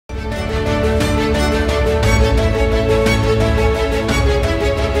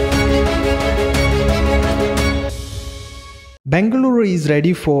Bengaluru is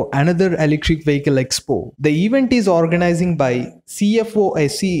ready for another electric vehicle expo. The event is organized by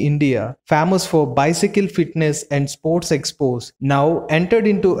CFOSE India, famous for bicycle fitness and sports expos, now entered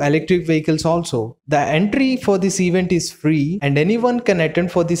into electric vehicles also. The entry for this event is free and anyone can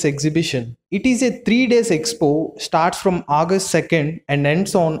attend for this exhibition. It is a 3 days expo, starts from August 2nd and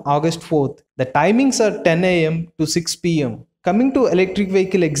ends on August 4th. The timings are 10 a.m. to 6 p.m. Coming to electric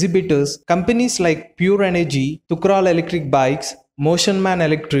vehicle exhibitors, companies like Pure Energy, Thukral Electric Bikes, MotionMan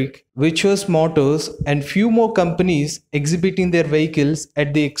Electric, Virtuous Motors and few more companies exhibiting their vehicles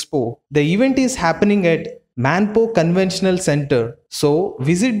at the expo. The event is happening at Manpho Convention Center. So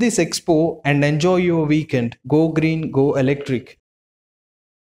visit this expo and enjoy your weekend. Go green, go electric.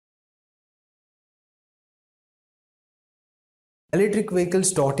 Electric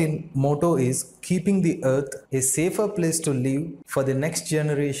Vehicles.in motto is keeping the earth a safer place to live for the next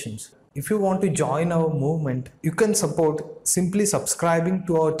generations. If you want to join our movement, you can support simply subscribing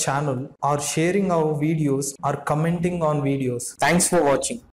to our channel or sharing our videos or commenting on videos. Thanks for watching.